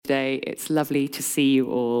today. It's lovely to see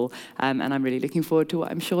you all, and I'm really looking forward to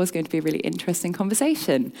what I'm sure is going to be a really interesting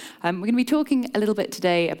conversation. We're going to be talking a little bit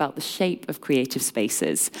today about the shape of creative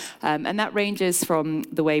spaces, and that ranges from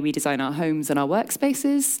the way we design our homes and our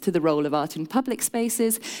workspaces to the role of art in public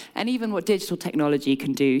spaces, and even what digital technology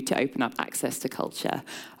can do to open up access to culture.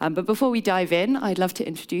 But before we dive in, I'd love to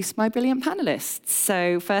introduce my brilliant panelists.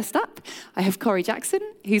 So first up, I have Corrie Jackson,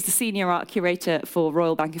 who's the Senior Art Curator for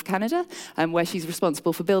Royal Bank of Canada, where she's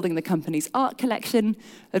responsible for building the company's art collection,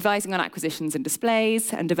 advising on acquisitions and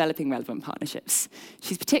displays, and developing relevant partnerships.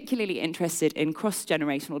 She's particularly interested in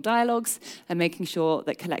cross-generational dialogues and making sure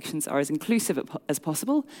that collections are as inclusive as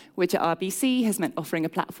possible, which at RBC has meant offering a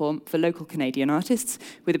platform for local Canadian artists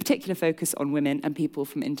with a particular focus on women and people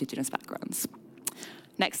from Indigenous backgrounds.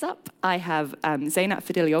 Next up, I have Zeynep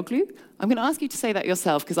Fadilioglu. I'm going to ask you to say that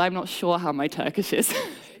yourself because I'm not sure how my Turkish is.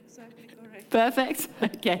 Exactly correct. Perfect.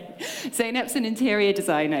 Okay. Zeynep's an interior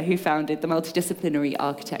designer who founded the multidisciplinary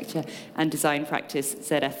architecture and design practice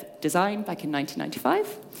ZF Design back in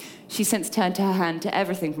 1995. She's since turned her hand to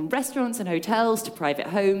everything from restaurants and hotels to private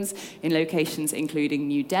homes in locations including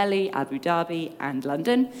New Delhi, Abu Dhabi, and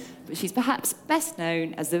London. But she's perhaps best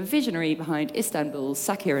known as the visionary behind Istanbul's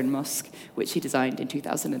Sakiran Mosque, which she designed in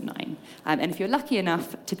 2009. And if you're lucky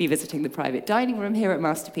enough to be visiting the private dining room here at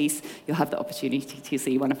Masterpiece, you'll have the opportunity to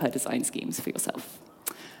see one of her design schemes for yourself.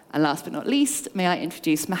 And last but not least, may I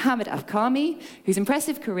introduce Mohammed Afkhami, whose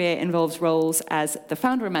impressive career involves roles as the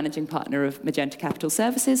founder and managing partner of Magenta Capital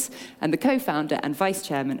Services and the co-founder and vice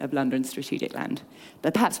chairman of London Strategic Land.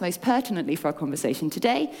 But perhaps most pertinently for our conversation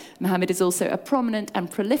today, Mohammed is also a prominent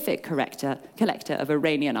and prolific collector of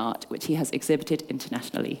Iranian art, which he has exhibited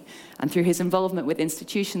internationally. And through his involvement with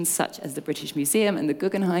institutions such as the British Museum and the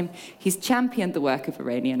Guggenheim, he's championed the work of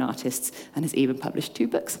Iranian artists and has even published 2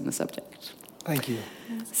 books on the subject. Thank you.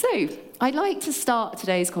 So, I'd like to start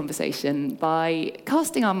today's conversation by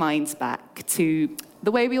casting our minds back to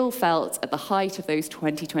the way we all felt at the height of those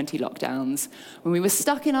 2020 lockdowns, when we were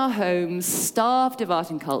stuck in our homes, starved of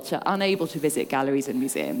art and culture, unable to visit galleries and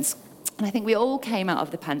museums. And I think we all came out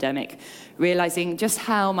of the pandemic realizing just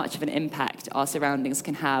how much of an impact our surroundings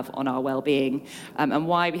can have on our well-being, and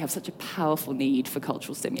why we have such a powerful need for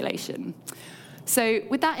cultural stimulation. So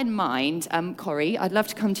with that in mind, Corrie, I'd love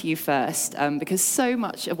to come to you first, because so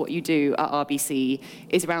much of what you do at RBC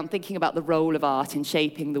is around thinking about the role of art in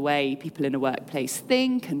shaping the way people in a workplace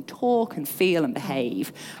think and talk and feel and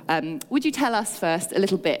behave. Would you tell us first a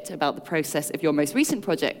little bit about the process of your most recent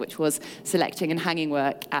project, which was selecting and hanging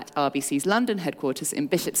work at RBC's London headquarters in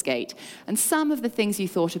Bishopsgate, and some of the things you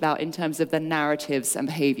thought about in terms of the narratives and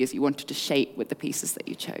behaviors you wanted to shape with the pieces that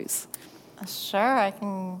you chose? Sure, I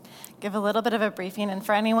can give a little bit of a briefing. And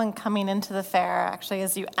for anyone coming into the fair, actually,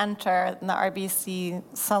 as you enter in the RBC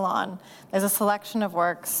salon, there's a selection of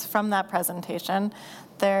works from that presentation.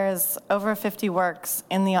 There's over 50 works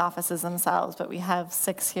in the offices themselves, but we have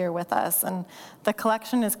 6 here with us. And the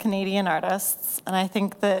collection is Canadian artists. And I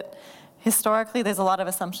think that historically, there's a lot of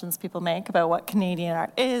assumptions people make about what Canadian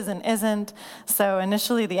art is and isn't. So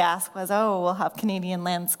initially, the ask was, oh, we'll have Canadian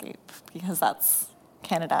landscape, because that's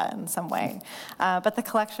Canada in some way. But the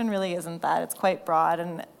collection really isn't that. It's quite broad.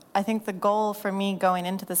 And I think the goal for me going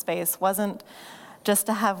into the space wasn't just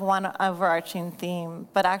to have one overarching theme,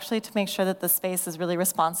 but actually to make sure that the space is really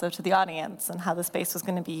responsive to the audience and how the space was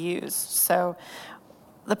going to be used. So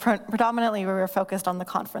predominantly we were focused on the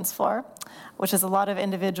conference floor, which is a lot of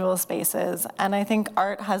individual spaces. And I think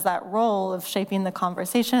art has that role of shaping the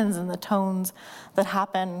conversations and the tones that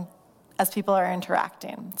happen as people are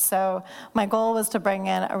interacting. So my goal was to bring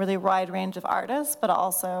in a really wide range of artists, but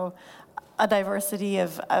also a diversity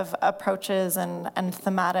of approaches and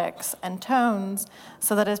thematics and tones,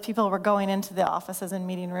 so that as people were going into the offices and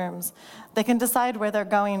meeting rooms, they can decide where they're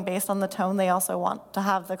going based on the tone they also want to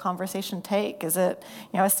have the conversation take. Is it,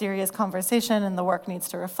 a serious conversation and the work needs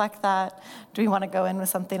to reflect that? Do we want to go in with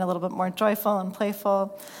something a little bit more joyful and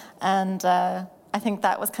playful? And I think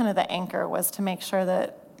that was kind of the anchor, was to make sure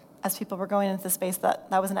that as people were going into the space, that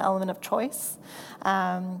was an element of choice.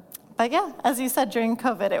 But yeah, as you said, during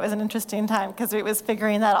COVID, it was an interesting time because it was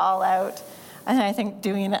figuring that all out. And I think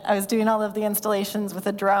I was doing all of the installations with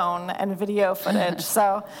a drone and video footage.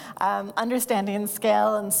 So understanding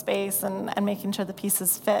scale and space and making sure the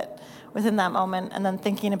pieces fit within that moment, and then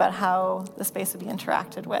thinking about how the space would be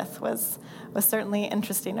interacted with was certainly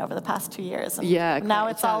interesting over the past 2 years. And yeah, now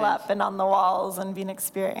it's all up and on the walls and being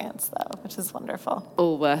experienced, though, which is wonderful.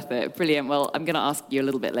 All worth it. Brilliant. Well, I'm going to ask you a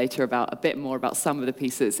little bit later about a bit more about some of the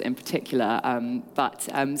pieces in particular. But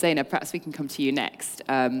Zeynep, perhaps we can come to you next.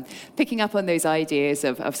 Picking up on those ideas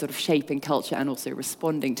of sort of shaping culture and also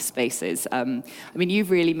responding to spaces. I mean,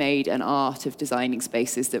 you've really made an art of designing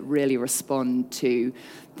spaces that really respond to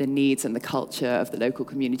the needs and the culture of the local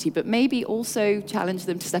community, but maybe also challenge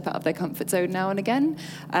them to step out of their comfort zone now and again.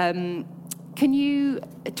 Can you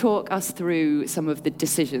talk us through some of the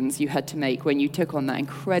decisions you had to make when you took on that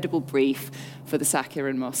incredible brief for the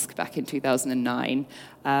Sakharin Mosque back in 2009?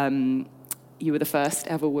 You were the first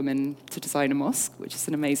ever woman to design a mosque, which is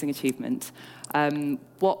an amazing achievement.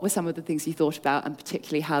 What were some of the things you thought about, and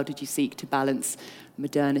particularly how did you seek to balance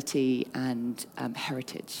modernity and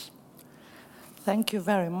heritage? Thank you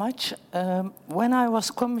very much. When I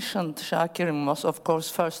was commissioned Sakharin Mosque, of course,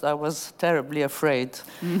 first I was terribly afraid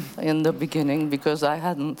in the beginning because I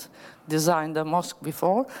hadn't designed a mosque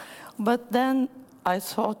before. But then I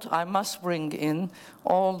thought I must bring in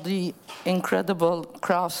all the incredible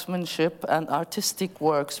craftsmanship and artistic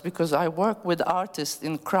works because I work with artists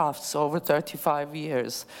in crafts over 35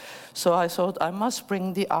 years. So I thought I must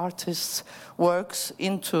bring the artists' works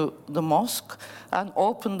into the mosque and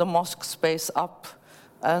open the mosque space up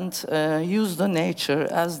and use the nature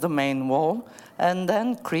as the main wall and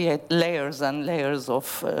then create layers and layers of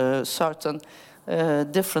certain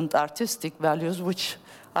different artistic values, which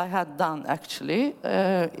I had done actually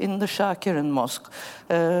in the Sakharin Mosque.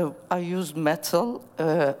 I used metal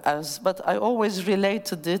but I always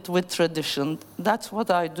related it with tradition. That's what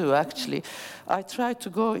I do actually. I try to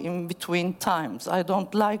go in between times. I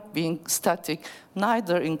don't like being static,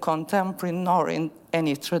 neither in contemporary nor in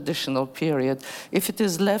any traditional period. If it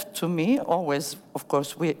is left to me, always, of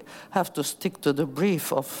course, we have to stick to the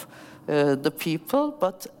brief of the people,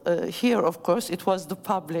 but here, of course, it was the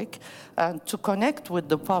public, and to connect with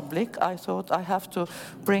the public, I thought I have to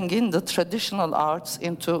bring in the traditional arts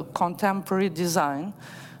into contemporary design.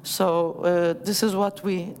 So this is what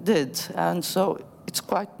we did, and so it's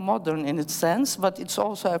quite modern in its sense, but it's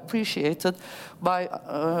also appreciated by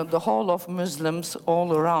the whole of Muslims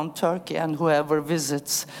all around Turkey and whoever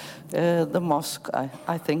visits the mosque.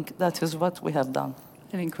 I think that is what we have done.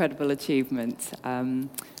 An incredible achievement.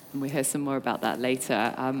 And we'll hear some more about that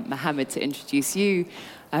later. Mohammed, to introduce you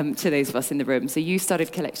to those of us in the room. So you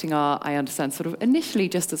started collecting art, I understand, sort of initially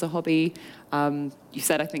just as a hobby. You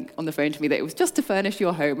said, I think, on the phone to me that it was just to furnish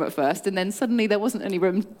your home at first, and then suddenly there wasn't any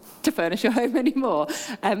room to furnish your home anymore.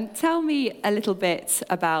 Tell me a little bit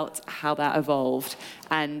about how that evolved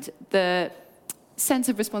and the sense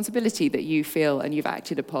of responsibility that you feel and you've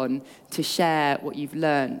acted upon to share what you've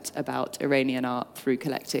learned about Iranian art through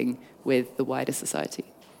collecting with the wider society.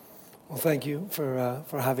 Well, thank you for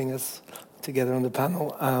having us together on the panel.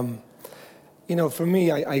 You know, for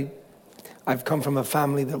me, I've come from a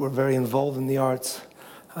family that were very involved in the arts.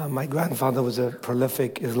 My grandfather was a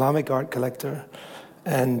prolific Islamic art collector.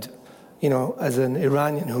 And, you know, as an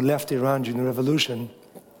Iranian who left Iran during the revolution,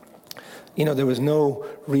 you know, there was no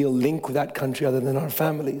real link with that country other than our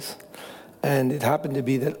families. And it happened to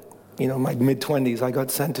be that, you know, my mid-20s, I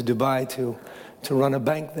got sent to Dubai to run a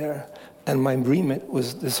bank there. And my remit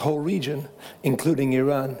was this whole region, including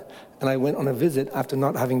Iran. And I went on a visit after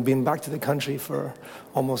not having been back to the country for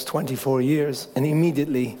almost 24 years. And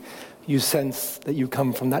immediately you sense that you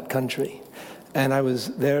come from that country. And I was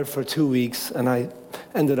there for 2 weeks, and I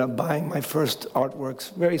ended up buying my first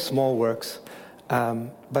artworks, very small works.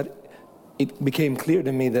 But it became clear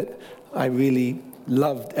to me that I really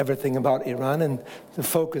loved everything about Iran, and the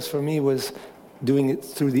focus for me was doing it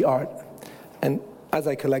through the art. And as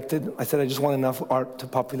I collected, I said I just want enough art to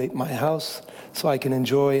populate my house so I can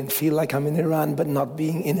enjoy and feel like I'm in Iran, but not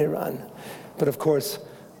being in Iran. But of course,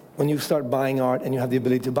 when you start buying art and you have the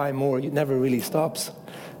ability to buy more, it never really stops.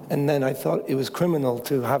 And then I thought it was criminal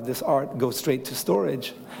to have this art go straight to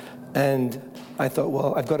storage. And I thought,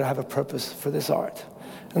 well, I've got to have a purpose for this art.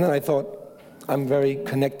 And then I thought, I'm very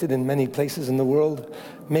connected in many places in the world.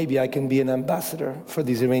 Maybe I can be an ambassador for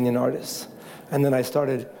these Iranian artists. And then I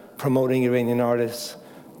started promoting Iranian artists,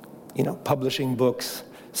 you know, publishing books,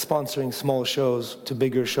 sponsoring small shows to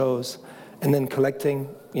bigger shows, and then collecting,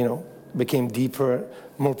 you know, became deeper,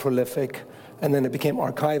 more prolific, and then it became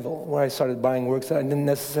archival, where I started buying works that I didn't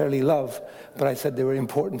necessarily love, but I said they were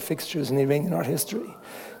important fixtures in Iranian art history.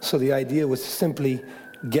 So the idea was to simply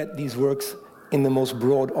get these works in the most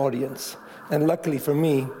broad audience. And luckily for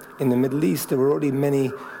me, in the Middle East, there were already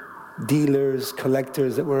many dealers,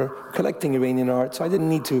 collectors that were collecting Iranian art, so I didn't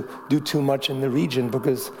need to do too much in the region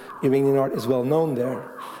because Iranian art is well known there.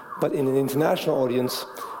 But in an international audience,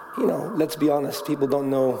 you know, let's be honest, people don't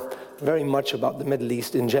know very much about the Middle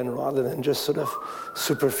East in general, other than just sort of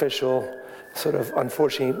superficial sort of,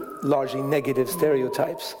 unfortunately, largely negative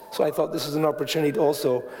stereotypes. So I thought this was an opportunity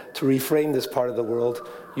also to reframe this part of the world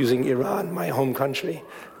using Iran, my home country,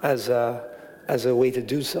 as a way to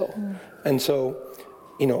do so. And so,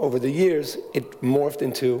 you know, over the years, it morphed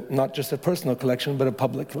into not just a personal collection, but a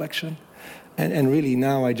public collection. And really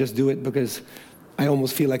now I just do it because I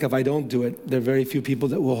almost feel like if I don't do it, there are very few people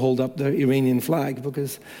that will hold up the Iranian flag,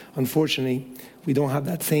 because unfortunately, we don't have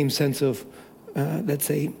that same sense of, let's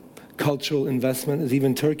say, cultural investment as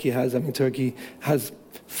even Turkey has. I mean, Turkey has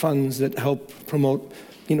funds that help promote,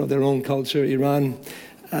 you know, their own culture. Iran,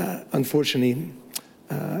 unfortunately,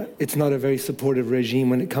 it's not a very supportive regime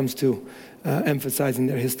when it comes to emphasizing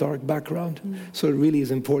their historic background. So it really is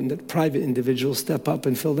important that private individuals step up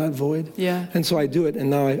and fill that void. Yeah. And so I do it, and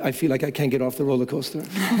now I feel like I can't get off the roller coaster.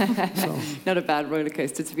 So. Not a bad roller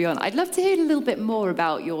coaster, to be honest. I'd love to hear a little bit more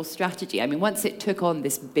about your strategy. I mean, once it took on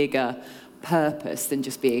this bigger purpose than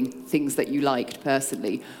just being things that you liked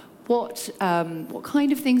personally, what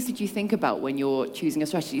kind of things did you think about when you're choosing a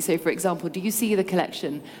strategy? So, for example, do you see the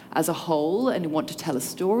collection as a whole and want to tell a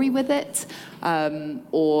story with it?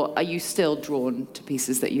 Or are you still drawn to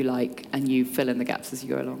pieces that you like and you fill in the gaps as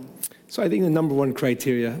you go along? So I think the number one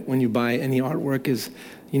criteria when you buy any artwork is,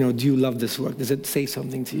 you know, do you love this work? Does it say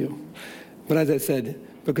something to you? But as I said,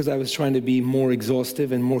 because I was trying to be more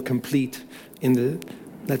exhaustive and more complete in the,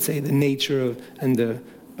 let's say, the nature of, and the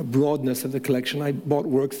broadness of the collection, I bought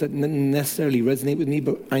works that didn't necessarily resonate with me,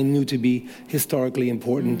 but I knew to be historically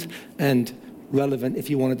important and relevant if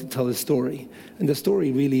you wanted to tell a story. And the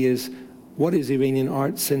story really is, what is Iranian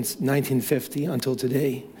art since 1950 until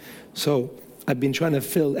today? So I've been trying to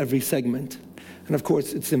fill every segment. And of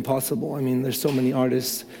course, it's impossible. I mean, there's so many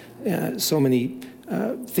artists, so many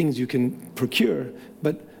things you can procure.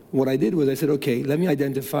 But what I did was I said, okay, let me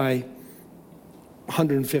identify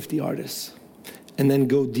 150 artists, and then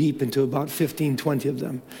go deep into about 15, 20 of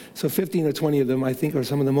them. So 15 or 20 of them, I think, are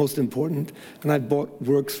some of the most important, and I've bought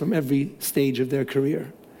works from every stage of their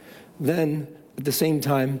career. Then, at the same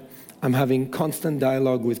time, I'm having constant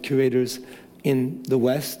dialogue with curators in the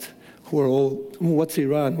West who are all, what's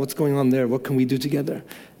Iran? What's going on there? What can we do together?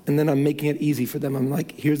 And then I'm making it easy for them. I'm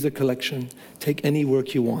like, here's the collection. Take any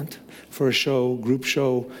work you want for a show, group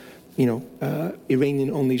show, you know,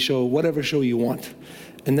 Iranian-only show, whatever show you want.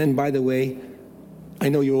 And then, by the way, I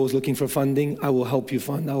know you're always looking for funding. I will help you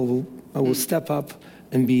fund. I will step up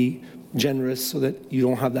and be generous so that you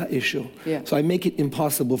don't have that issue. Yeah. So I make it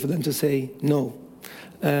impossible for them to say no.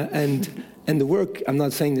 And the work, I'm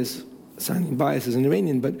not saying this sounding biased as an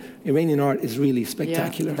Iranian, but Iranian art is really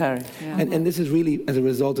spectacular. Very. Yeah. And this is really as a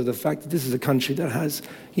result of the fact that this is a country that has,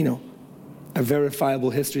 you know, a verifiable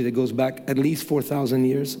history that goes back at least 4,000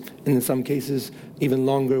 years, and in some cases even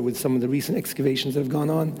longer with some of the recent excavations that have gone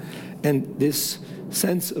on. And this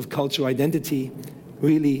sense of cultural identity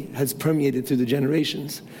really has permeated through the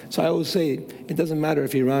generations. So I always say, it doesn't matter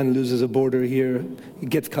if Iran loses a border here, it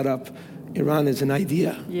gets cut up. Iran is an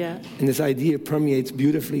idea. Yeah. And this idea permeates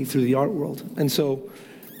beautifully through the art world. And so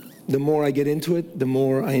the more I get into it, the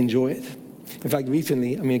more I enjoy it. In fact,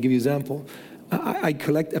 recently, I'll give you an example. I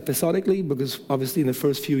collect episodically because obviously in the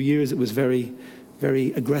first few years it was very,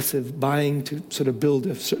 very aggressive buying to sort of build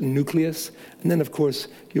a certain nucleus. And then, of course,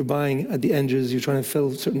 you're buying at the edges, you're trying to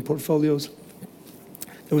fill certain portfolios.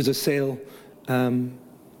 There was a sale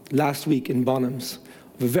last week in Bonhams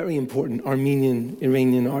of a very important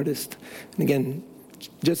Armenian-Iranian artist. And again,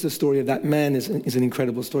 just the story of that man is an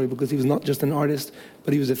incredible story because he was not just an artist,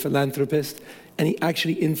 but he was a philanthropist. And he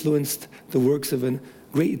actually influenced the works of a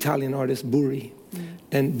great Italian artist, Burri.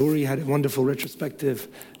 And Burri had a wonderful retrospective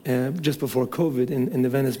just before COVID in the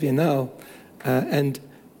Venice Biennale. And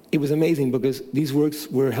it was amazing because these works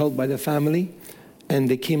were held by the family and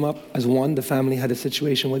they came up as one. The family had a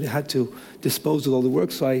situation where they had to dispose of all the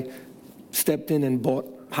works, so I stepped in and bought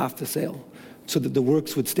half the sale so that the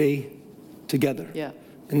works would stay together. Yeah.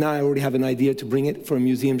 And now I already have an idea to bring it for a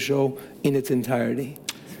museum show in its entirety.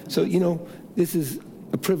 So, you know, this is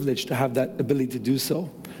a privilege to have that ability to do so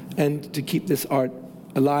and to keep this art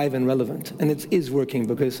alive and relevant. And it is working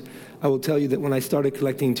because I will tell you that when I started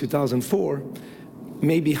collecting in 2004,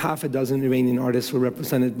 maybe half a dozen Iranian artists were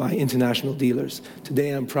represented by international dealers. Today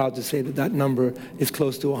I'm proud to say that that number is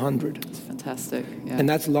close to 100. It's fantastic. Yeah. And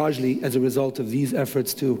that's largely as a result of these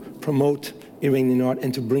efforts to promote Iranian art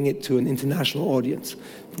and to bring it to an international audience.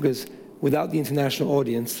 Because without the international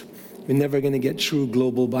audience, you're never going to get true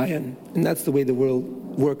global buy-in. And that's the way the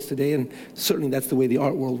world works today, and certainly that's the way the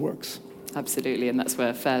art world works. Absolutely, and that's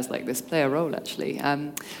where fairs like this play a role, actually.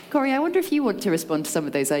 Corey, I wonder if you want to respond to some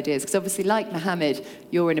of those ideas, because obviously, like Mohammed,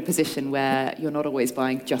 you're in a position where you're not always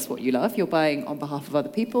buying just what you love. You're buying on behalf of other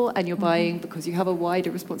people, and you're buying because you have a wider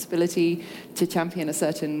responsibility to champion a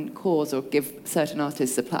certain cause or give certain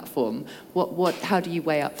artists a platform. How do you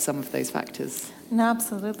weigh up some of those factors? No,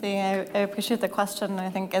 absolutely. I appreciate the question. I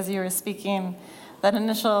think as you were speaking, that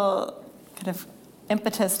initial kind of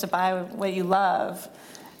impetus to buy what you love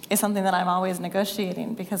is something that I'm always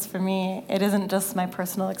negotiating, because for me, it isn't just my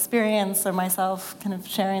personal experience or myself kind of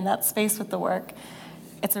sharing that space with the work.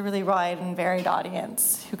 It's a really wide and varied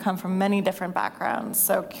audience who come from many different backgrounds.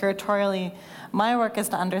 So curatorially, my work is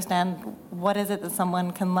to understand what is it that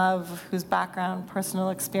someone can love whose background, personal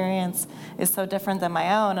experience is so different than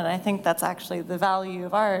my own. And I think that's actually the value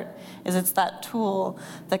of art, is it's that tool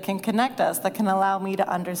that can connect us, that can allow me to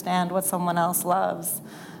understand what someone else loves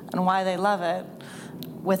and why they love it,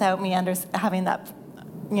 without me having that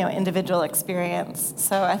individual experience.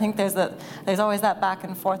 So I think there's always that back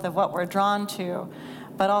and forth of what we're drawn to,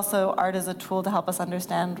 but also art is a tool to help us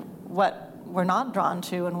understand what we're not drawn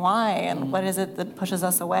to and why, and what is it that pushes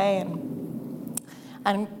us away,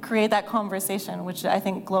 and create that conversation, which I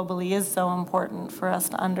think globally is so important for us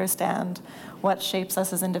to understand what shapes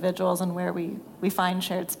us as individuals and where we find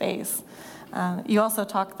shared space. You also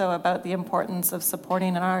talked, though, about the importance of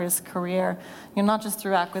supporting an artist's career, not just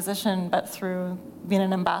through acquisition, but through being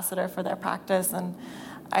an ambassador for their practice. And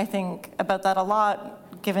I think about that a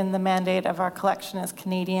lot, given the mandate of our collection as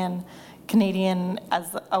Canadian. Canadian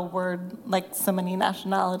as a word, like so many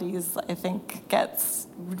nationalities, I think gets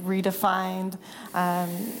redefined,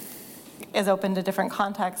 is open to different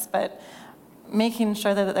contexts, but making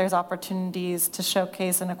sure that there's opportunities to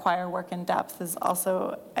showcase and acquire work in depth is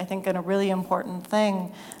also, I think, a really important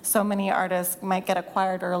thing. So many artists might get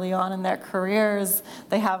acquired early on in their careers.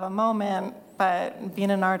 They have a moment, but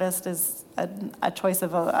being an artist is a choice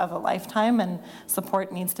of a lifetime, and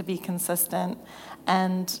support needs to be consistent.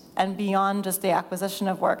 And beyond just the acquisition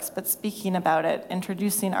of works, but speaking about it,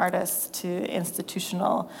 introducing artists to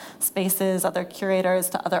institutional spaces, other curators,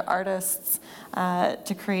 to other artists,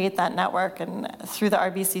 to create that network. And through the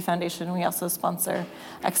RBC Foundation, we also sponsor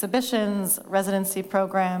exhibitions, residency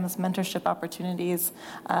programs, mentorship opportunities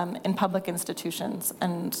in public institutions.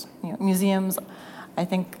 And museums, I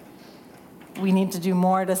think we need to do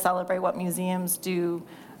more to celebrate what museums do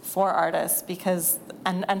for artists, because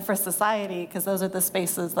and for society, because those are the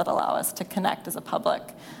spaces that allow us to connect as a public.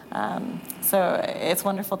 So it's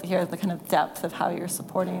wonderful to hear the kind of depth of how you're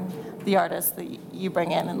supporting the artists that you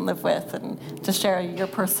bring in and live with, and to share your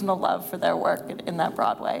personal love for their work in that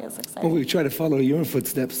broad way is exciting. Well, we try to follow your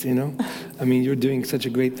footsteps, I mean, you're doing such a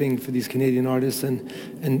great thing for these Canadian artists, and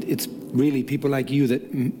it's really people like you that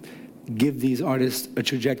give these artists a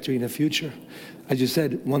trajectory in the future. As you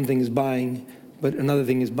said, one thing is buying, but another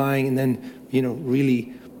thing is buying and then,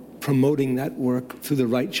 really promoting that work through the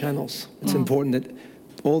right channels. It's important that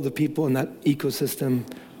all the people in that ecosystem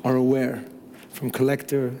are aware, from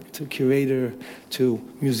collector to curator to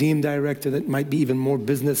museum director that might be even more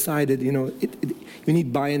business-sided. You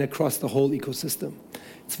need buy-in across the whole ecosystem.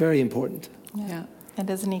 It's very important. Yeah, it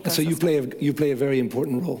is an ecosystem. So you play a very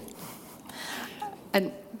important role.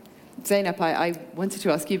 And Zeynep, I wanted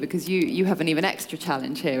to ask you, because you have an even extra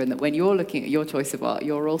challenge here, in that when you're looking at your choice of art,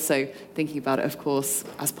 you're also thinking about it, of course,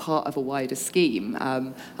 as part of a wider scheme.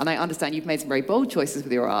 And I understand you've made some very bold choices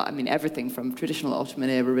with your art. I mean, everything from traditional Ottoman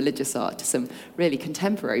era religious art to some really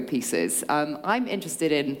contemporary pieces. I'm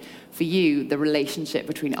interested in, for you, the relationship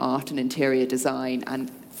between art and interior design,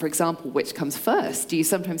 and for example, which comes first? Do you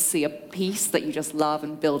sometimes see a piece that you just love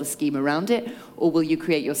and build a scheme around it? Or will you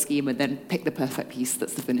create your scheme and then pick the perfect piece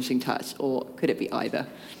that's the finishing touch? Or could it be either?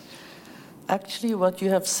 Actually, what you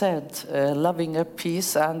have said, loving a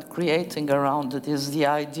piece and creating around it is the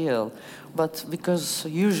ideal. But because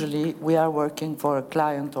usually we are working for a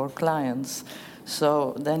client or clients,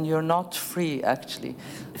 so then you're not free, actually.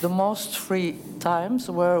 The most free times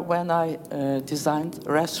were when I designed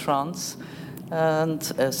restaurants, and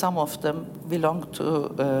some of them belonged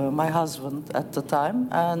to my husband at the time.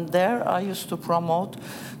 And there I used to promote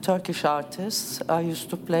Turkish artists. I used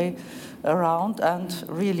to play around and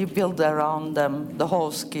really build around them the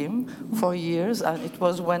whole scheme for years. And it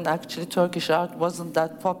was when actually Turkish art wasn't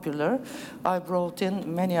that popular. I brought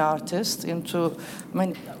in many artists into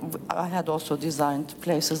many. I had also designed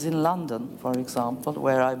places in London, for example,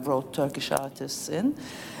 where I brought Turkish artists in.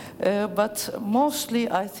 But mostly,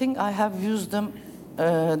 I think I have used them,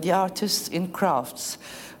 the artists, in crafts.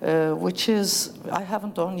 which is, I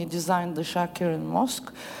haven't only designed the Shakirin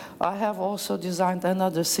Mosque, I have also designed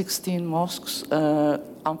another 16 mosques.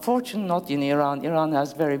 Unfortunately, not in Iran. Iran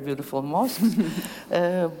has very beautiful mosques.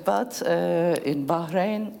 But in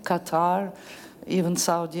Bahrain, Qatar, even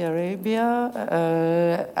Saudi Arabia,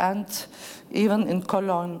 and even in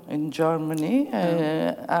Cologne in Germany,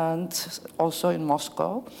 and also in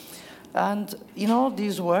Moscow. And in all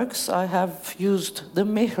these works, I have used the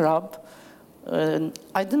mihrab.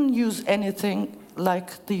 I didn't use anything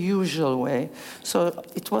like the usual way. So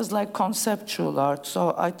it was like conceptual art.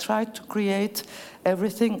 So I tried to create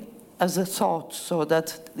everything as a thought so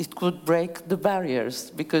that it could break the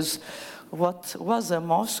barriers, because what was a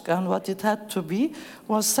mosque and what it had to be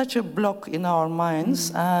was such a block in our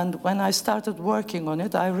minds. And when I started working on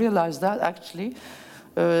it, I realized that actually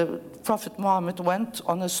Prophet Muhammad went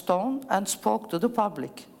on a stone and spoke to the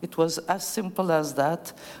public. It was as simple as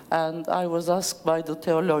that. And I was asked by the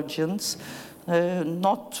theologians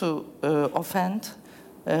not to offend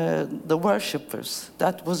the worshippers.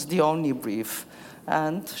 That was the only brief,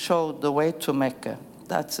 and show the way to Mecca.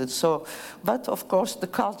 That's it. So, but of course, the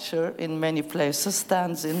culture in many places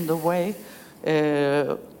stands in the way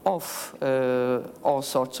of all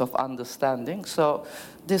sorts of understanding. So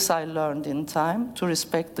this I learned in time, to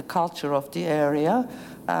respect the culture of the area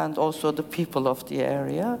and also the people of the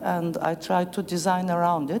area, and I tried to design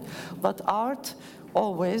around it. But art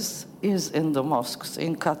always is in the mosques.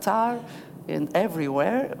 In Qatar, in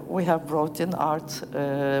everywhere, we have brought in art,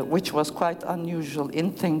 which was quite unusual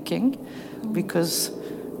in thinking, because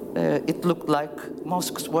it looked like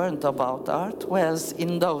mosques weren't about art, whereas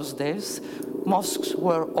in those days, mosques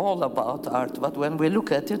were all about art. But when we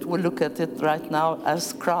look at it right now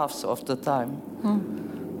as crafts of the time.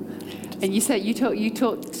 And you said you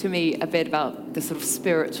talked to me a bit about the sort of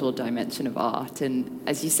spiritual dimension of art, and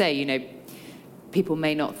as you say, you know, people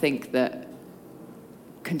may not think that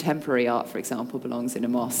contemporary art, for example, belongs in a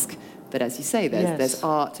mosque. But as you say, there's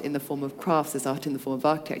art in the form of crafts, there's art in the form of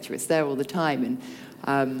architecture. It's there all the time.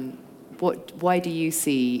 And why do you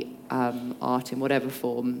see art in whatever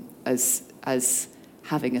form as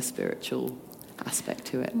having a spiritual aspect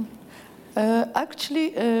to it?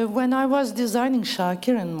 Actually, when I was designing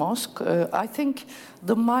Shakirin Mosque, I think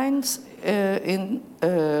the minds in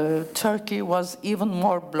Turkey was even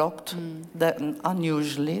more blocked than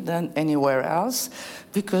unusually than anywhere else,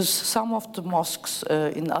 because some of the mosques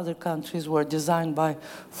in other countries were designed by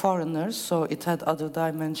foreigners, so it had other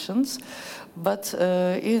dimensions. But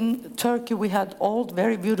in Turkey, we had old,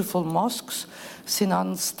 very beautiful mosques,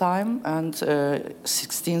 Sinan's time, and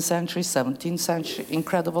 16th century, 17th century,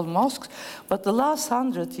 incredible mosques. But the last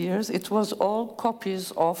 100 years, it was all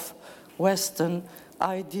copies of Western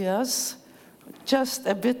ideas, just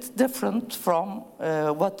a bit different from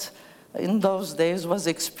what in those days was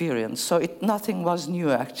experienced. So nothing was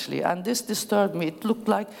new, actually. And this disturbed me. It looked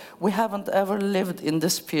like we haven't ever lived in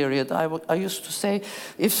this period. I used to say,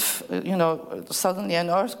 if, you know, suddenly an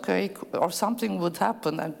earthquake or something would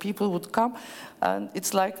happen and people would come, and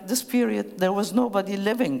it's like this period, there was nobody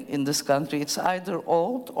living in this country. It's either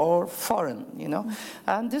old or foreign, you know.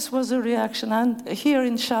 And this was a reaction. And here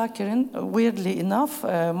in Shakirin, weirdly enough,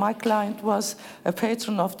 my client was a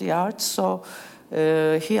patron of the arts, so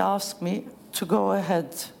he asked me to go ahead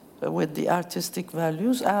with the artistic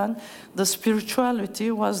values, and the spirituality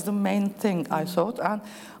was the main thing, I thought. And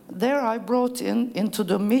there I brought into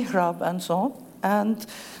the mihrab and so on, and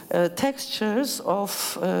textures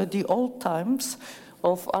of the old times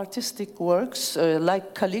of artistic works,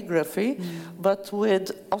 like calligraphy, but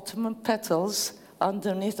with Ottoman petals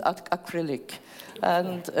underneath acrylic.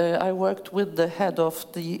 And I worked with the head of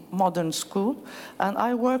the modern school, and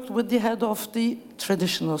I worked with the head of the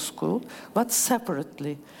traditional school, but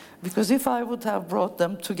separately. Because if I would have brought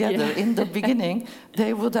them together in the beginning,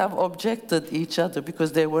 they would have objected each other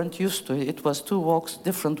because they weren't used to it. It was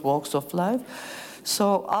different walks of life.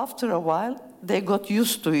 So after a while, they got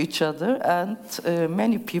used to each other, and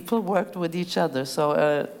many people worked with each other.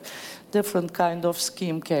 So different kind of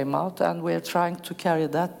scheme came out, and we're trying to carry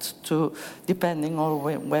that to depending on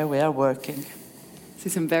where we are working. So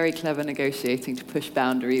some very clever negotiating to push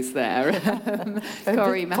boundaries there.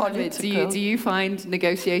 Corey, Mohammed, do you find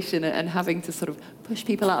negotiation and having to sort of push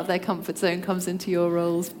people out of their comfort zone comes into your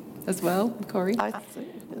roles as well, Corey?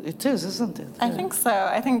 It is, isn't it? I think so.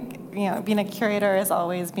 I think, you know, being a curator has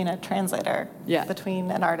always been a translator Yeah. between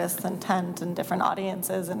an artist's intent and different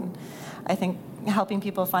audiences. And I think helping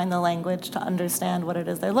people find the language to understand what it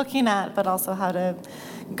is they're looking at, but also how to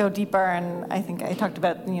go deeper. And I think I talked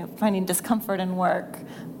about finding discomfort in work,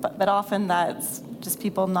 but often that's just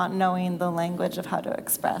people not knowing the language of how to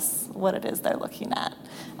express what it is they're looking at.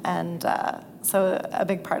 And so a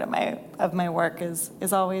big part of my work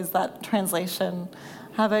is always that translation.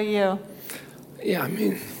 How about you? Yeah, I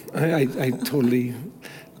mean, I totally,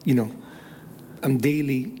 I'm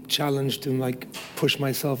daily challenged to push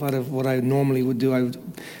myself out of what I normally would do. I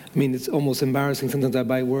mean, it's almost embarrassing. Sometimes I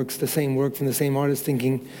buy the same work from the same artist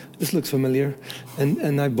thinking, this looks familiar,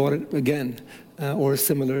 and I bought it again, or a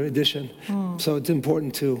similar edition. So it's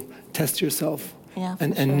important to test yourself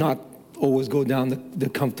and not always go down the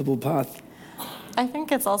comfortable path. I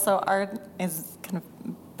think it's also art is kind of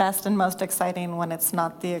best and most exciting when it's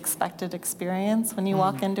not the expected experience when you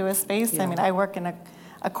walk into a space. I mean, I work in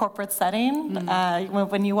a corporate setting.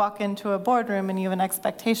 When you walk into a boardroom and you have an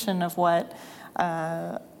expectation of what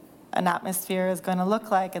an atmosphere is going to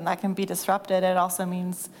look like, and that can be disrupted, it also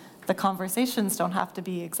means the conversations don't have to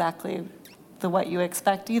be exactly what you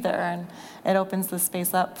expect either, and it opens the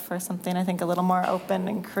space up for something, I think, a little more open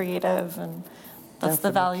and creative, and that's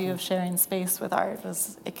the value of sharing space with art,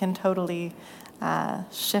 is it can totally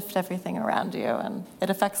shift everything around you, and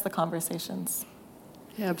it affects the conversations.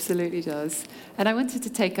 It absolutely does. And I wanted to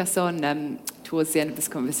take us on towards the end of this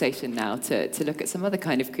conversation now to look at some other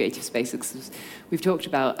kind of creative spaces. We've talked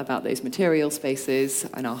about those material spaces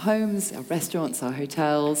in our homes, our restaurants, our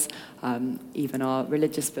hotels, even our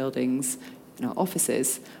religious buildings, in our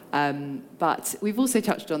offices. But we've also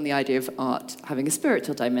touched on the idea of art having a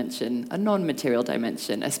spiritual dimension, a non-material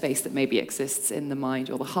dimension, a space that maybe exists in the mind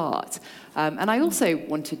or the heart. And I also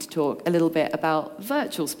wanted to talk a little bit about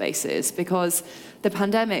virtual spaces, because the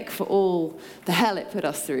pandemic, for all the hell it put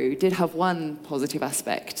us through, did have one positive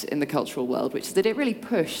aspect in the cultural world, which is that it really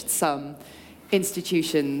pushed some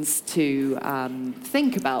institutions to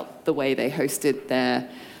think about the way they hosted their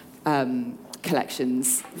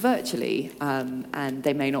collections virtually, and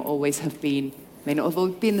they may not always have been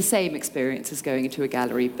the same experience as going into a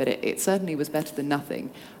gallery, but it certainly was better than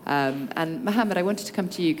nothing. And Mohammed, I wanted to come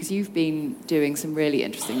to you because you've been doing some really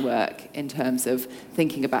interesting work in terms of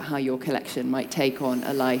thinking about how your collection might take on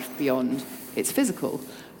a life beyond its physical.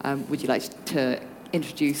 Would you like to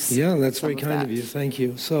introduce? Yeah, that's very kind of you. Thank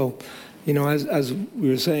you. So, as we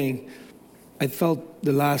were saying, I felt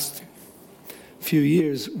the last few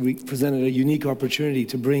years we presented a unique opportunity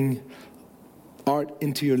to bring art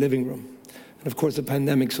into your living room. And of course, the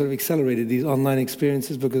pandemic sort of accelerated these online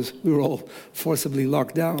experiences because we were all forcibly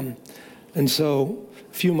locked down. And so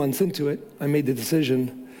a few months into it, I made the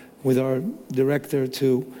decision with our director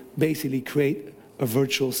to basically create a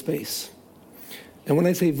virtual space. And when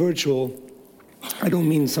I say virtual, I don't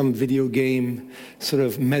mean some video game sort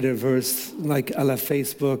of metaverse like a la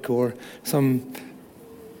Facebook or some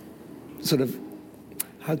sort of,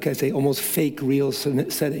 how can I say, almost fake real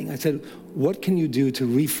setting. I said, what can you do to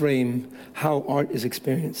reframe how art is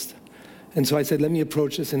experienced? And so I said, let me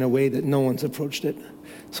approach this in a way that no one's approached it.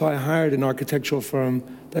 So I hired an architectural firm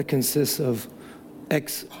that consists of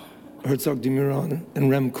ex-Herzog de Meuron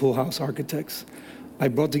and Rem Koolhaas architects. I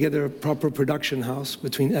brought together a proper production house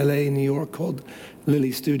between LA and New York called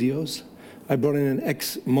Lily Studios. I brought in an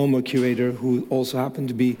ex-MoMA curator who also happened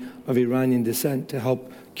to be of Iranian descent to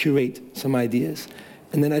help curate some ideas.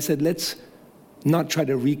 And then I said, let's not try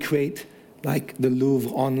to recreate like the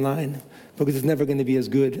Louvre online, because it's never going to be as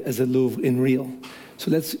good as the Louvre in real.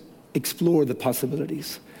 So let's explore the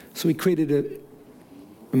possibilities. So we created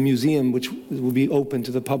a museum which will be open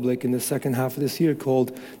to the public in the second half of this year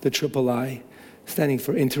called the Triple I, standing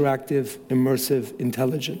for Interactive, Immersive,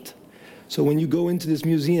 Intelligent. So when you go into this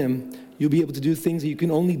museum, you'll be able to do things that you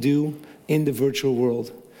can only do in the virtual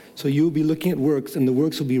world. So you'll be looking at works, and the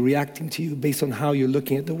works will be reacting to you based on how you're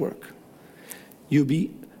looking at the work. You'll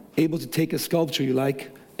be able to take a sculpture you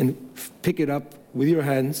like and pick it up with your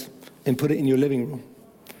hands and put it in your living room.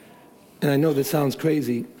 And I know this sounds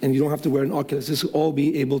crazy, and you don't have to wear an Oculus. This will all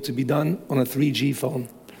be able to be done on a 3G phone.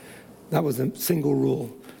 That was a single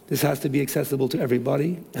rule. This has to be accessible to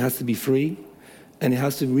everybody. It has to be free, and it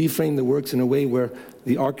has to reframe the works in a way where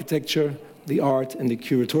the architecture, the art, and the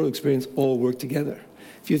curatorial experience all work together.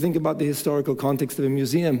 If you think about the historical context of a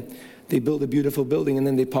museum, they build a beautiful building and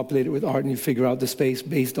then they populate it with art, and you figure out the space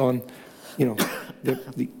based on,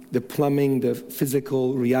 the plumbing, the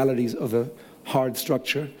physical realities of a hard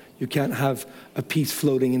structure. You can't have a piece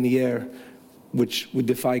floating in the air which would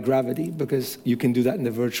defy gravity, because you can do that in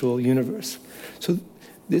the virtual universe. So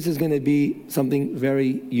this is going to be something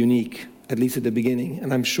very unique, at least at the beginning,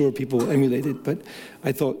 and I'm sure people will emulate it, but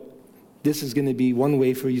I thought this is going to be one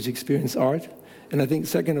way for you to experience art. And I think,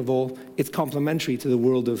 second of all, it's complementary to the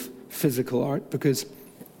world of physical art because,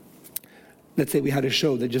 let's say we had a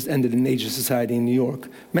show that just ended in Asia Society in New York.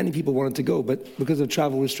 Many people wanted to go, but because of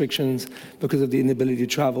travel restrictions, because of the inability to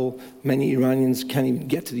travel, many Iranians can't even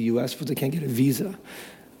get to the US because they can't get a visa.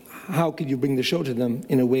 How could you bring the show to them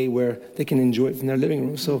in a way where they can enjoy it from their living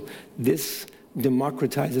room? So this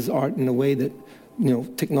democratizes art in a way that,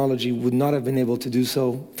 technology would not have been able to do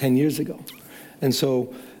so 10 years ago. And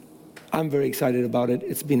so I'm very excited about it.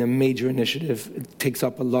 It's been a major initiative. It takes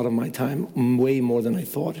up a lot of my time, way more than I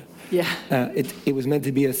thought. Yeah. It was meant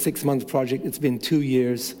to be a 6-month project. It's been 2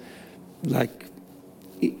 years.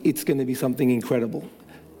 It's going to be something incredible.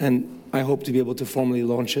 And I hope to be able to formally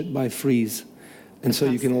launch it by Frieze. And so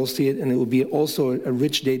you can all see it, and it will be also a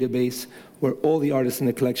rich database where all the artists in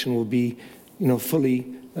the collection will be,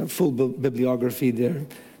 full bibliography, their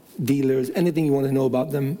dealers, anything you want to know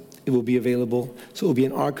about them, it will be available. So it will be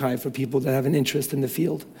an archive for people that have an interest in the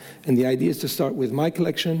field. And the idea is to start with my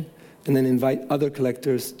collection, and then invite other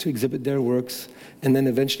collectors to exhibit their works, and then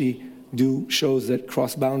eventually do shows that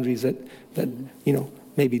cross boundaries, that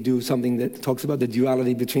maybe do something that talks about the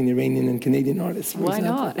duality between Iranian and Canadian artists. Why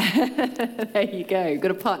not? There you go.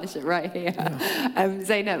 Got a partnership right here. Yeah.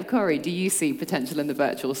 Zeynep Khoury, do you see potential in the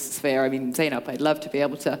virtual sphere? I mean, Zeynep, I'd love to be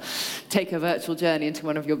able to take a virtual journey into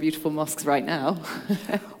one of your beautiful mosques right now.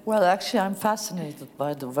 Well, actually, I'm fascinated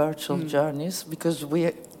by the virtual journeys because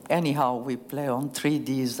anyhow, we play on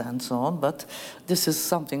 3Ds and so on, but this is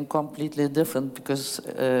something completely different because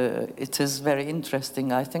it is very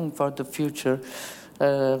interesting, I think, for the future.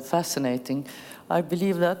 Fascinating. I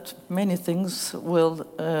believe that many things will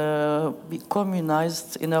be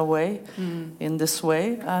communized in a way, in this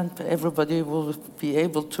way, and everybody will be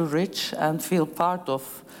able to reach and feel part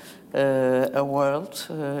of a world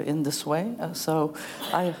in this way. So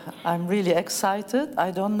I'm really excited. I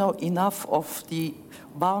don't know enough of the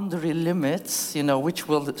boundary limits, which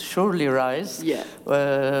will surely rise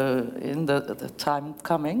in the time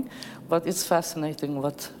coming. But it's fascinating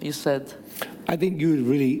what you said. I think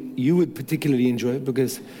you would particularly enjoy it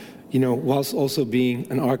because, whilst also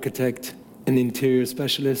being an architect, an interior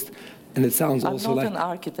specialist, and it sounds I'm also not an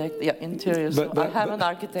architect, interiors. I have an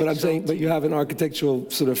architectural. But I'm saying, but you have an architectural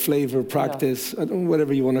sort of flavor, practice,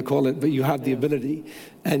 whatever you want to call it. But you have the ability,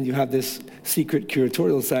 and you have this secret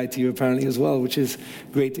curatorial side to you apparently as well, which is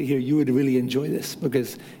great to hear. You would really enjoy this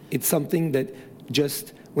because it's something that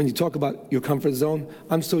just. When you talk about your comfort zone,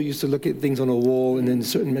 I'm so used to look at things on a wall and then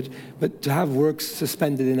certain, but to have works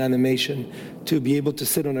suspended in animation, to be able to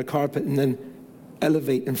sit on a carpet and then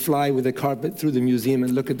elevate and fly with a carpet through the museum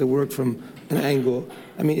and look at the work from an angle.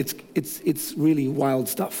 I mean, it's really wild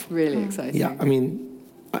stuff. Really exciting. Yeah, I mean,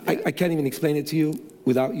 I can't even explain it to you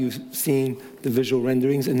without you seeing the visual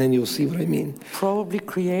renderings, and then you'll see what I mean. Probably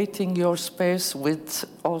creating your space with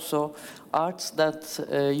also arts that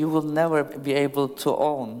you will never be able to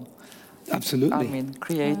own. Absolutely. I mean,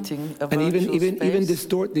 creating a and virtual space. even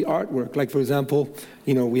distort the artwork. Like, for example,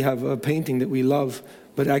 we have a painting that we love,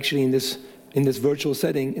 but actually in this virtual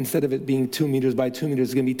setting, instead of it being 2 meters by 2 meters,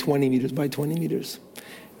 it's going to be 20 meters by 20 meters.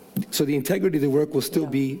 So the integrity of the work will still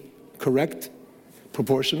be correct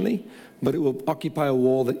proportionally, but it will occupy a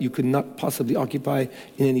wall that you could not possibly occupy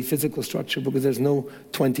in any physical structure because there's no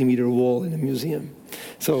 20-meter wall in a museum.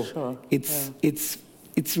 So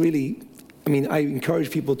it's really, I mean, I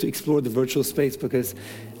encourage people to explore the virtual space because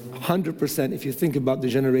 100%, if you think about the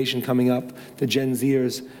generation coming up, the Gen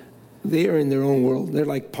Zers, they are in their own world. They're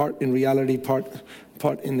like part in reality, part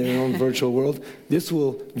in their own virtual world. This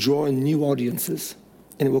will draw in new audiences,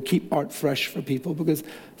 and it will keep art fresh for people because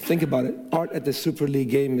think about it, art at the Super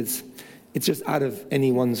League game it's just out of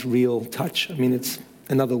anyone's real touch. I mean, it's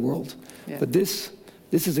another world. Yeah. But this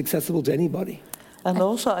is accessible to anybody. And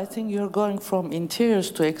also, I think you're going from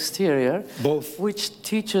interiors to exterior. Both. Which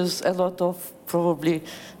teaches a lot of probably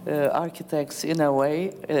architects in a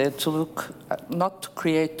way to look, not to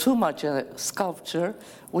create too much sculpture,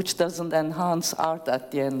 which doesn't enhance art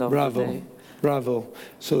at the end of the day. Bravo.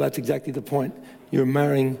 So that's exactly the point. You're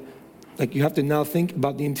marrying, like you have to now think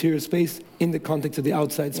about the interior space in the context of the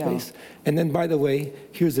outside space. Yeah. And then, by the way,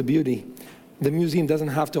 here's the beauty. The museum doesn't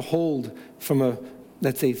have to hold from a,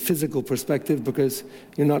 let's say, physical perspective because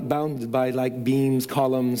you're not bounded by like beams,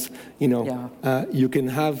 columns, you can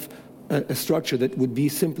have a structure that would be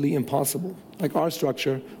simply impossible. Like our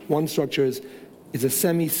structure, one structure is a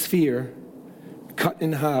semi-sphere cut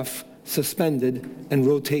in half, suspended, and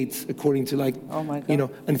rotates according to like, oh my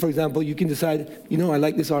God. And for example, you can decide, I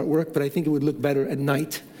like this artwork, but I think it would look better at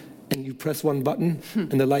night. And you press one button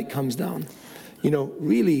and the light comes down.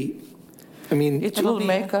 Really, I mean, It will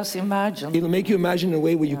make us imagine. it'll make you imagine in a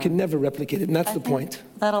way where you can never replicate it, and that's the point.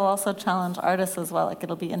 That'll also challenge artists as well. Like,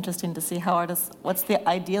 it'll be interesting to see how artists, what's the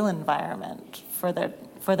ideal environment for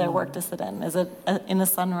their work to sit in? Is it in a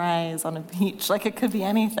sunrise on a beach? Like, it could be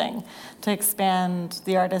anything to expand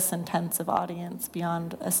the artist's intensive audience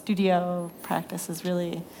beyond a studio practice is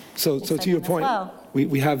really So to your exciting as point, well.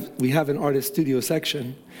 we have an artist studio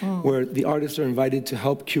section where the artists are invited to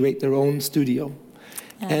help curate their own studio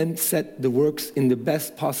and set the works in the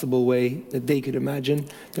best possible way that they could imagine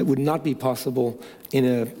that would not be possible in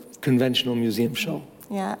a conventional museum show.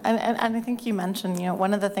 Yeah, and I think you mentioned,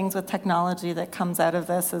 one of the things with technology that comes out of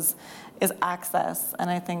this is access,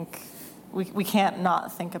 and I think we can't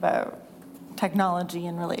not think about technology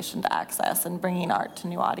in relation to access and bringing art to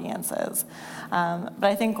new audiences. But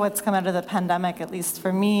I think what's come out of the pandemic, at least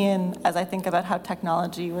for me, and as I think about how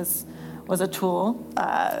technology was a tool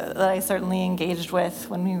that I certainly engaged with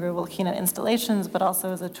when we were looking at installations, but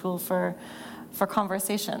also as a tool for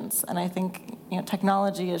conversations. And I think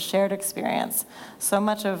technology is shared experience. So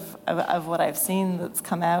much of what I've seen that's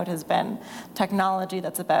come out has been technology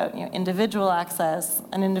that's about individual access,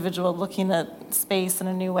 an individual looking at space in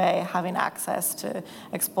a new way, having access to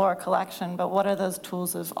explore a collection. But what are those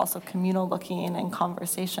tools of also communal looking and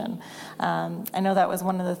conversation? I know that was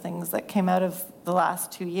one of the things that came out of the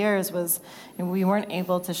last 2 years was we weren't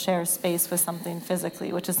able to share space with something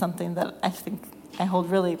physically, which is something that I think I hold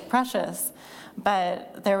really precious.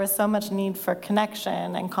 But there was so much need for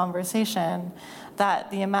connection and conversation that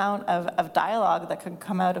the amount of dialogue that could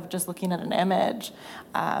come out of just looking at an image,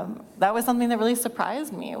 that was something that really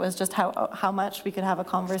surprised me. It was just how much we could have a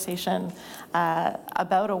conversation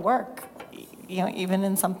about a work, even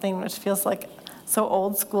in something which feels like so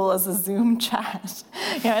old school as a Zoom chat.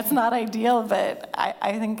 It's not ideal, but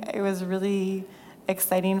I think it was really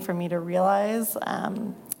exciting for me to realize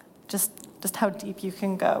just how deep you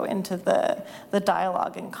can go into the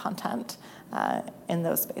dialogue and content in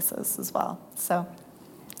those spaces as well. So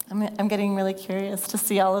I'm getting really curious to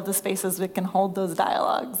see all of the spaces that can hold those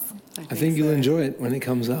dialogues. I think you'll enjoy it when it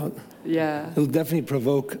comes out. Yeah. It'll definitely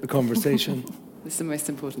provoke a conversation. It's the most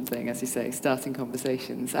important thing, as you say, starting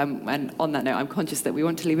conversations. And on that note, I'm conscious that we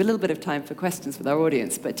want to leave a little bit of time for questions with our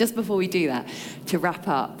audience. But just before we do that, to wrap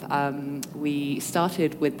up, we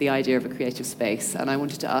started with the idea of a creative space. And I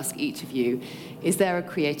wanted to ask each of you, is there a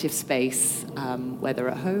creative space, whether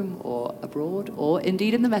at home or abroad, or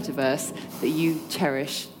indeed in the metaverse, that you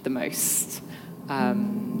cherish the most?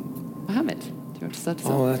 Mohammed, do you want to start us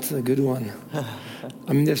off? Oh, that's a good one.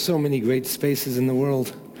 I mean, there's so many great spaces in the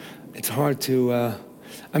world. It's hard to,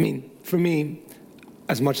 for me,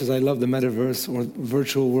 as much as I love the metaverse or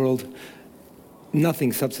virtual world,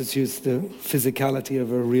 nothing substitutes the physicality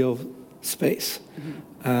of a real space.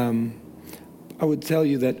 I would tell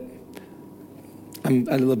you that I'm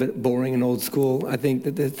a little bit boring and old school. I think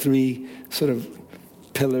that the three sort of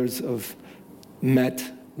pillars of Met,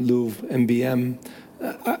 Louvre, and BM,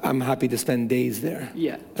 I'm happy to spend days there.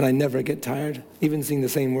 Yeah. And I never get tired. Even seeing the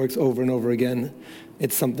same works over and over again,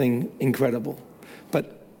 it's something incredible.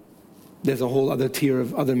 But there's a whole other tier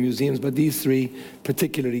of other museums, but these three,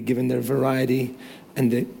 particularly given their variety and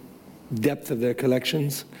the depth of their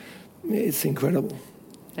collections, it's incredible.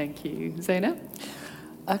 Thank you. Zaina?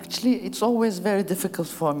 Actually, it's always very difficult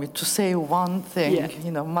for me to say one thing.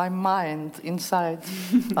 Yeah. My mind inside,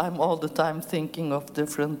 I'm all the time thinking of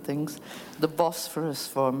different things. The Bosphorus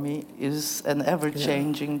for me is an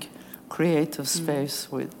ever-changing creative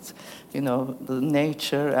space with, the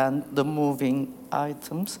nature and the moving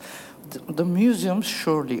items. The museums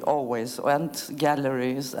surely always, and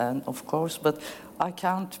galleries, and of course, but I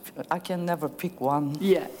can never pick one.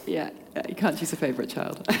 Yeah. You can't choose a favorite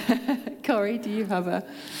child. Corey, do you have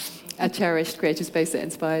a cherished creative space that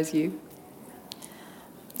inspires you?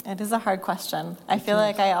 It is a hard question. I feel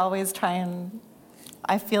like I always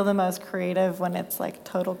I feel the most creative when it's like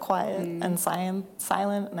total quiet and silent,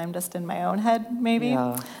 and I'm just in my own head, maybe.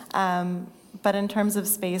 Yeah. But in terms of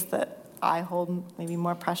space that I hold maybe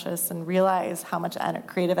more precious and realize how much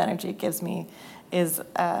creative energy it gives me is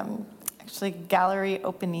actually gallery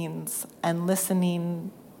openings and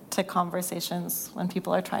listening to conversations when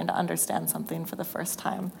people are trying to understand something for the first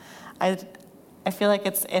time. I feel like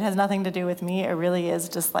it has nothing to do with me. It really is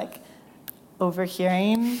just like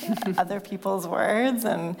overhearing other people's words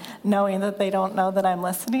and knowing that they don't know that I'm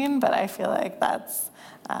listening. But I feel like that's,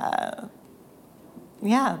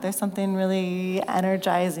 there's something really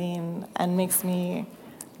energizing and makes me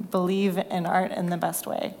believe in art in the best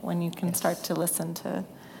way when you can start to listen to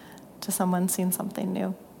someone seeing something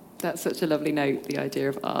new. That's such a lovely note, the idea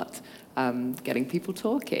of art getting people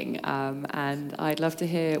talking. And I'd love to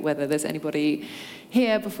hear whether there's anybody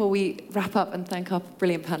here before we wrap up and thank our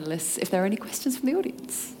brilliant panelists, if there are any questions from the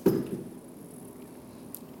audience.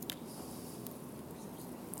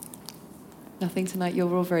 Nothing tonight,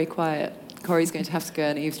 you're all very quiet. Corey's going to have to go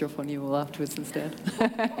and eavesdrop on you all afterwards instead.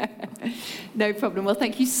 No problem. Well,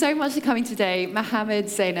 thank you so much for coming today. Mohammed,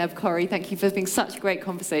 Zainab, Corey, thank you for being such great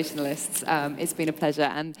conversationalists. It's been a pleasure.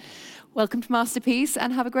 And welcome to Masterpiece,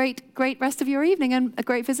 and have a great rest of your evening and a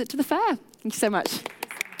great visit to the fair. Thank you so much.